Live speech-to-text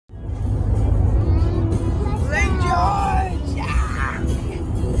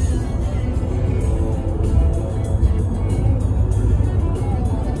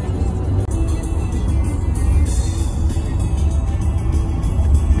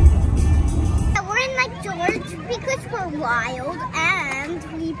wild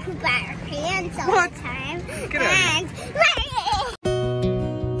and we poop out our pants all the time. Get out of here.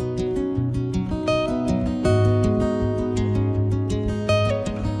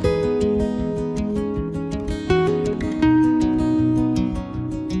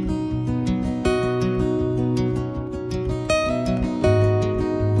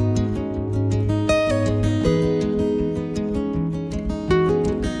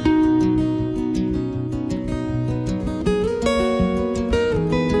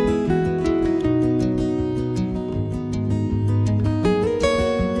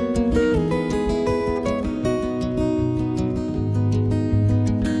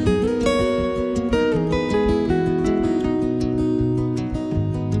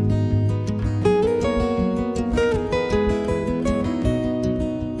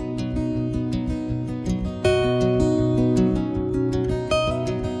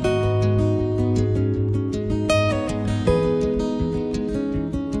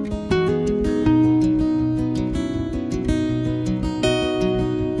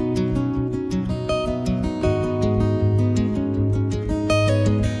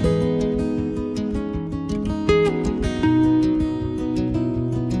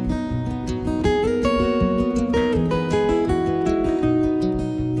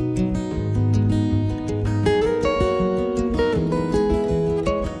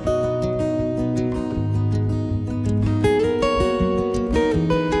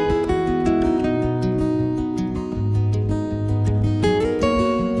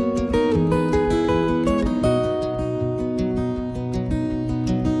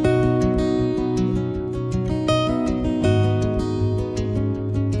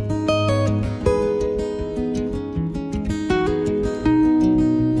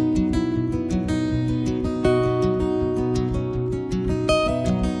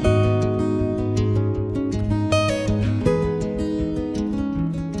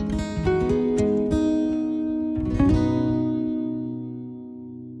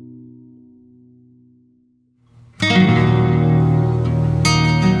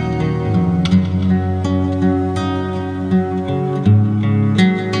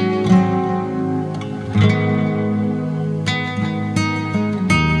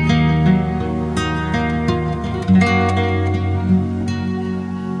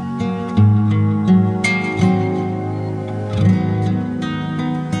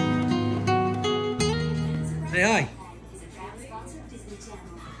 Say hi.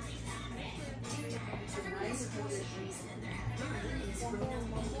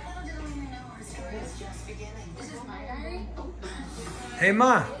 Hey,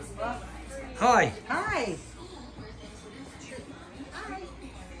 Ma. Hi. Hi.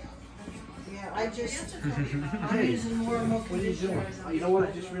 Yeah, I just, I'm using more and more What are you doing? You know what?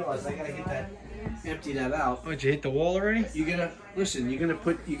 I just realized I gotta get that, empty that out. Oh, did you hit the wall already? You're gonna, listen, you're gonna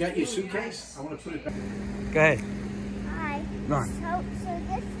put, you got your suitcase? I wanna put it back. Go ahead. Hi. Go on. So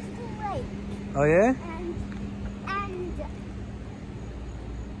this is the lake. Oh, yeah? And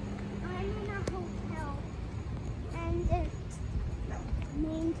I'm in a hotel. And it's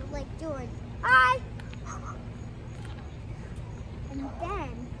named Lake George. Hi. And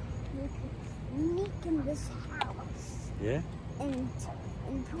then you can sneak in this house Yeah? and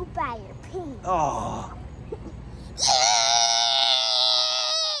poop out your pants. Oh.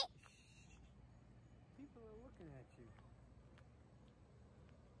 People are looking at you.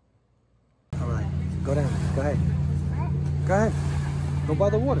 All right. Go down. Go ahead. What? Go ahead. Go by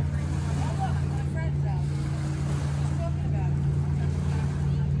the water.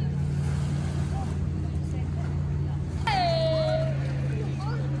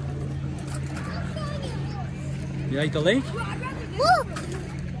 You like the lake? Look!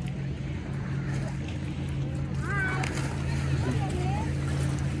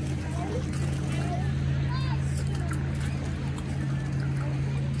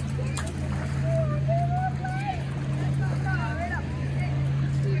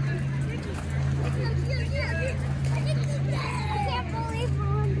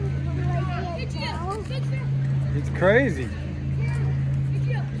 It's crazy.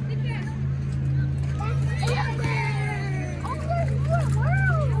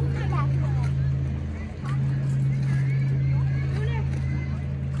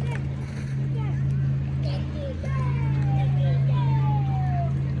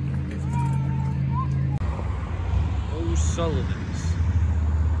 O'Sullivan's.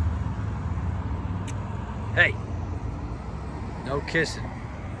 Hey, no kissing.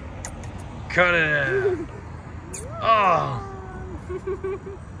 Cut it out. Oh.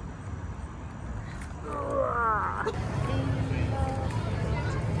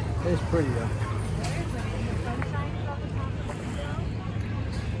 It's pretty though.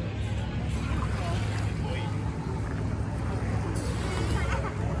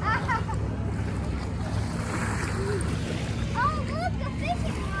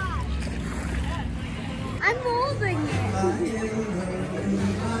 moving it.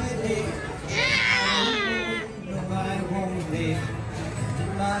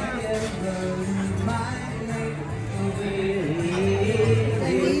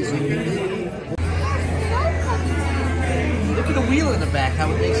 Look at the wheel in the back,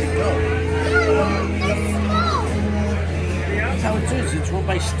 how it makes it go. That's how it is. It's run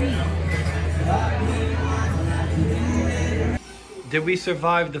by steam. Did we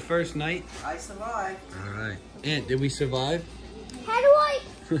survive the first night? I survived. All right. And did we survive? How do I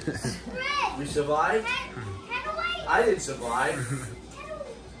spread? We survived? How do I didn't survive.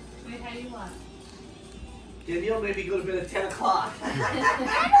 Wait, how do you want? Danielle made me go to bed at 10 o'clock.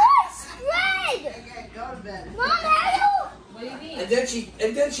 How do I spread? Okay, go to bed. Mom, how do What do you mean? And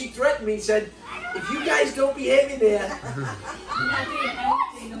then she threatened me, said, if you guys don't behave in there. You're not doing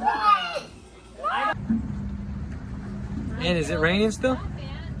anything tomorrow. And is it raining still?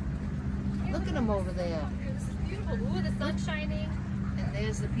 Look at them over there. This is beautiful. Ooh, the sun's shining. And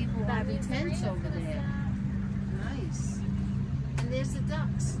there's the people having tents over there. Nice. And there's the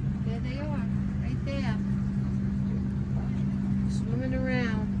ducks. There they are, right there. Swimming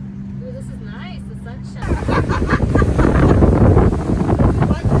around. Ooh, this is nice. The sun's shining.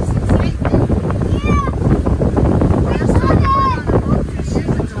 What? This excitement. Last time I went on a boat 2 years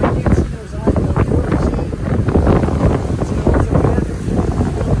ago, I didn't see those eyes.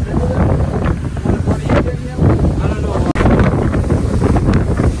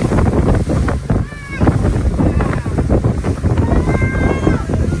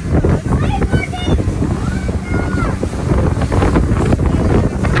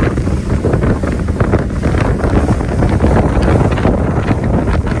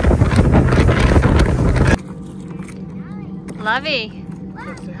 Lovey.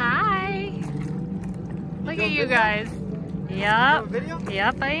 Hi. Look at you guys. Yup.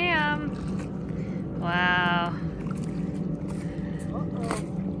 Yep, I am. Wow.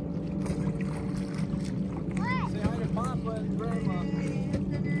 Say hi to Papa and Grandma.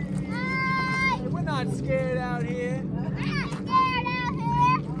 Hey, we're not scared out here.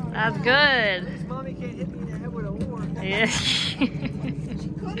 That's good. Mommy can't hit me in the head with a horn. Yeah.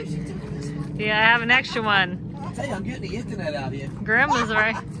 Yeah, I have an extra one. I'll tell you, I'm getting the internet out here. Grandma's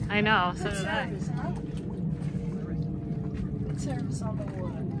right. I know, so did I. Good service on the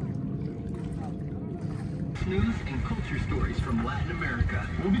water. News and culture stories from Latin America.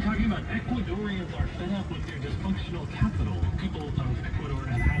 We'll be talking about Ecuadorians are fed up with their dysfunctional capital. People of Ecuador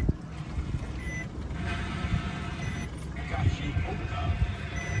have had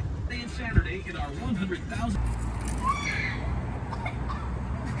Today and Saturday in our 100,000.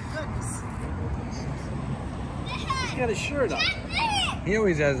 He's got his shirt on. He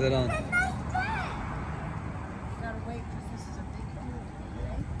always has it on. Gotta wait because this is a big pool,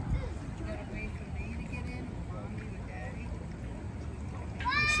 right? You gotta wait for me to get in, mommy or daddy.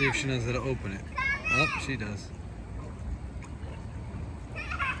 Let's see if she knows how to open it. Oh, she does.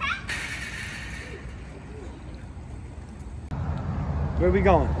 Where are we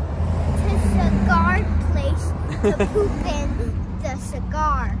going? To cigar place to poop in the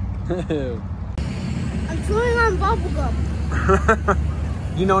cigar. I'm chewing on bubble gum.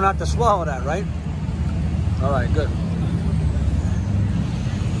 You know not to swallow that, right? All right, good.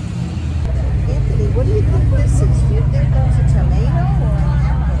 Anthony, what do you think this is? Do you think that's a tomato or an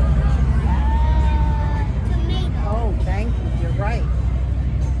apple? Tomato. Oh, thank you. You're right.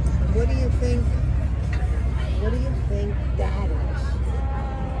 What do you think? What do you think that is?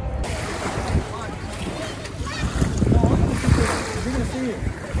 You're gonna see it.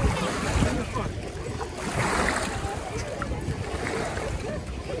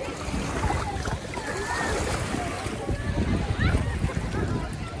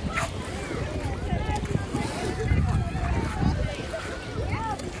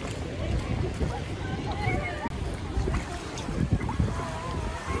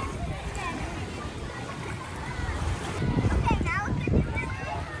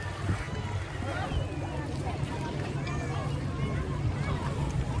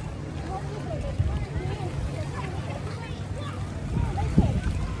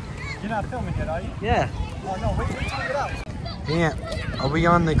 You're not filming yet, are you? Yeah. Oh no, wait till we get out. Yeah. Are we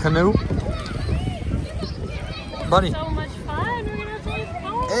on the canoe? Buddy. So much fun. We're gonna take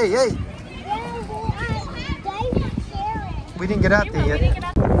home. Hey, hey. We didn't get out there We yet. didn't get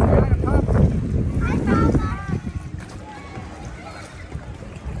out.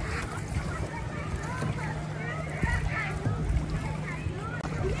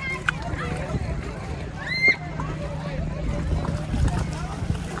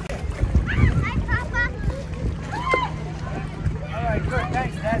 All right, good.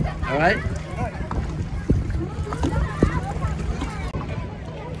 Thanks, Dad. All right.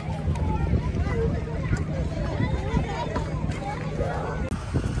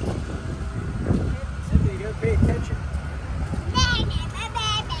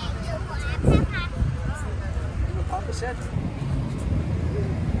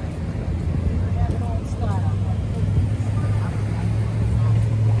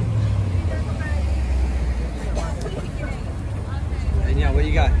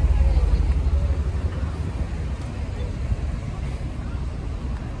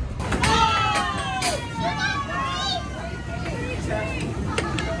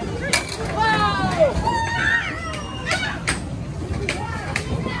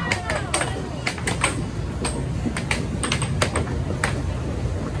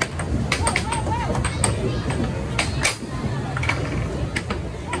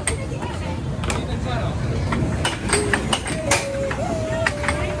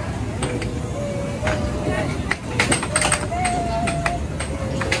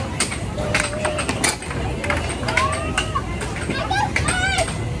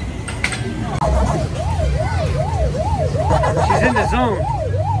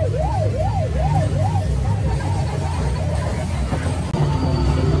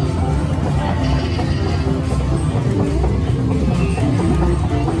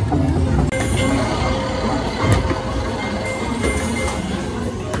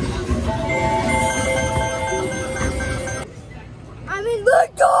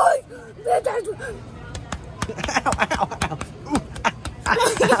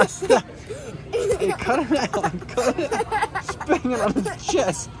 on his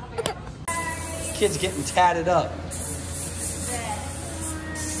chest. Kid's getting tatted up.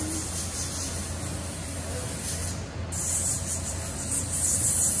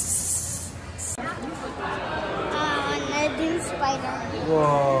 Nadine Spider.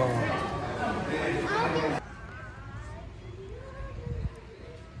 Whoa.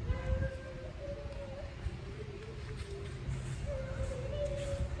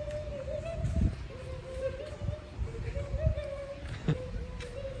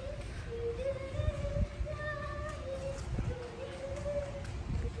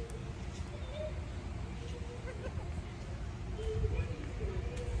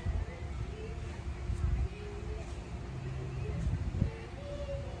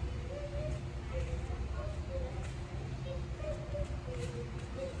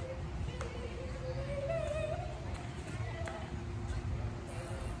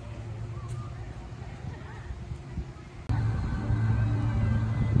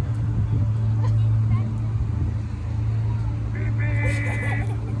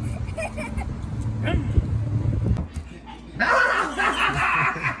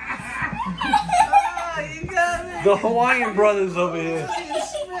 The Hawaiian brothers over here.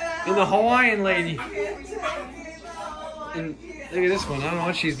 And the Hawaiian lady. And look at this one. I don't know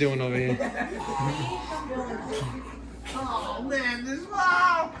what she's doing over here. Oh man, this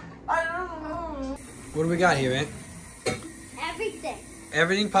wow! I don't know. What do we got here, Aunt? Everything.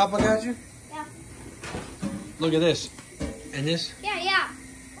 Everything Papa got you? Yeah. Look at this. And this? Yeah, yeah.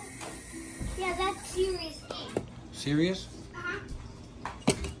 Yeah, that's serious. Serious? Uh-huh.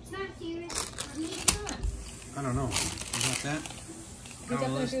 It's not serious. I don't know. You got that? We Oh,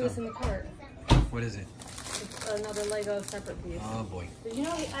 definitely this threw this stuff. in the cart. What is it? It's another Lego separate piece. Oh boy. Did you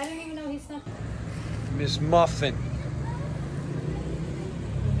know? I didn't even know he snuck. Miss Muffin.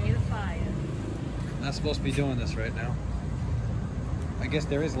 He made a fire. Not supposed to be doing this right now. I guess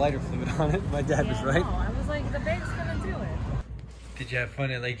there is lighter fluid on it. My dad was Yeah, right. no, I was like, the babe's gonna do it. Did you have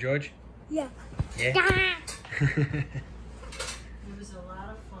fun at Lake George? Yeah. Yeah. It was a lot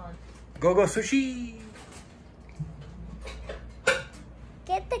of fun. Go go sushi.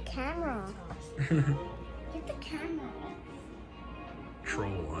 Get the camera. Get the camera.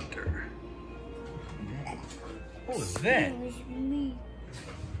 Troll hunter. What was that? It was me.